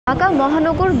ঢাকা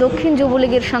মহানগর দক্ষিণ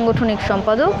যুবলীগের সাংগঠনিক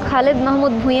সম্পাদক খালেদ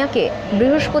মাহমুদ ভূঁইয়াকে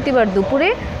বৃহস্পতিবার দুপুরে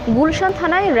গুলশান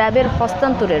থানায় র্যাবের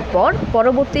হস্তান্তরের পর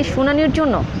পরবর্তী শুনানির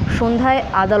জন্য সন্ধ্যায়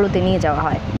আদালতে নিয়ে যাওয়া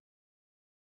হয়।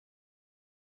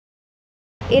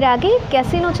 এর আগে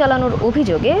ক্যাসিনো চালানোর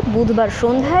অভিযোগে বুধবার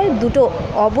সন্ধ্যায় দুটো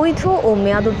অবৈধ ও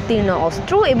মেয়াদোত্তীর্ণ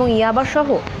অস্ত্র এবং ইয়াবাসহ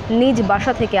নিজ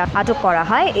বাসা থেকে আটক করা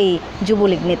হয় এই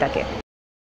যুবলীগ নেতাকে।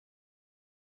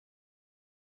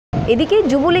 এদিকে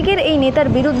যুবলীগের এই নেতার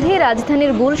বিরুদ্ধে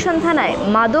রাজধানীর গুলশান থানায়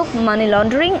মাদক, মানি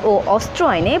লন্ডারিং ও অস্ত্র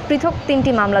আইনে পৃথক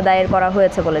 3টি মামলা দায়ের করা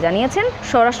হয়েছে বলে জানিয়েছেন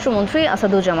স্বরাষ্ট্রমন্ত্রী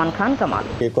আসাদুজ্জামান খান কামাল।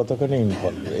 কতখানি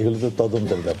ইনভলভ এগুলো তো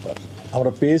তদন্তের ব্যাপার,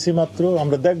 আমরা পেয়েছি মাত্র,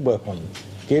 আমরা দেখবো এখন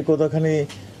কে কতখানি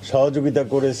সহযোগিতা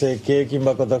করেছে, কে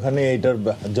কিংবা কতখানি এইটার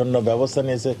জন্য ব্যবস্থা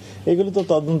নিয়েছে, এগুলো তো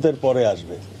তদন্তের পরে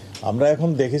আসবে। আমরা এখন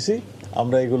দেখেছি,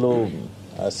 আমরা এগুলো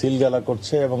সিলগালা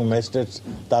করছে এবং ম্যাজিস্ট্রেট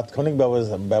তাৎক্ষণিক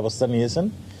ব্যবস্থা নিয়েছেন।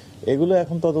 এগুলো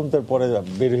এখন তদন্তের পরে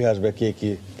বের হয়ে আসবে,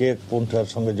 কে কোনটার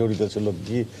সঙ্গে জড়িত ছিল,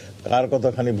 কি কার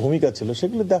কতখানি ভূমিকা ছিল,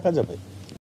 সেগুলো দেখা যাবে।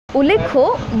 উল্লেখ্য,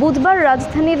 বুধবার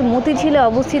রাজধানীর মতিঝিলে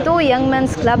অবস্থিত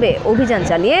ইয়াংম্যানস ক্লাবে অভিযান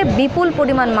চালিয়ে বিপুল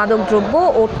পরিমাণ মাদকদ্রব্য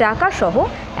ও টাকা সহ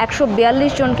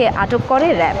 142 জনকে আটক করে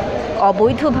র্যাব।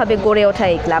 অবৈধভাবে গড়ে ওঠা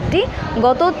এই ক্লাবটি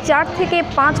গত 4 থেকে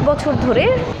 5 বছর ধরে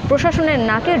প্রশাসনের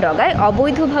নাকের ডগায়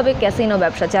অবৈধভাবে ক্যাসিনো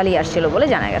ব্যবসা চালিয়ে আসছিল বলে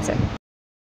জানা গেছে।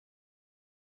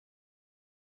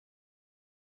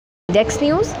 Desk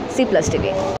news, Cplus TV।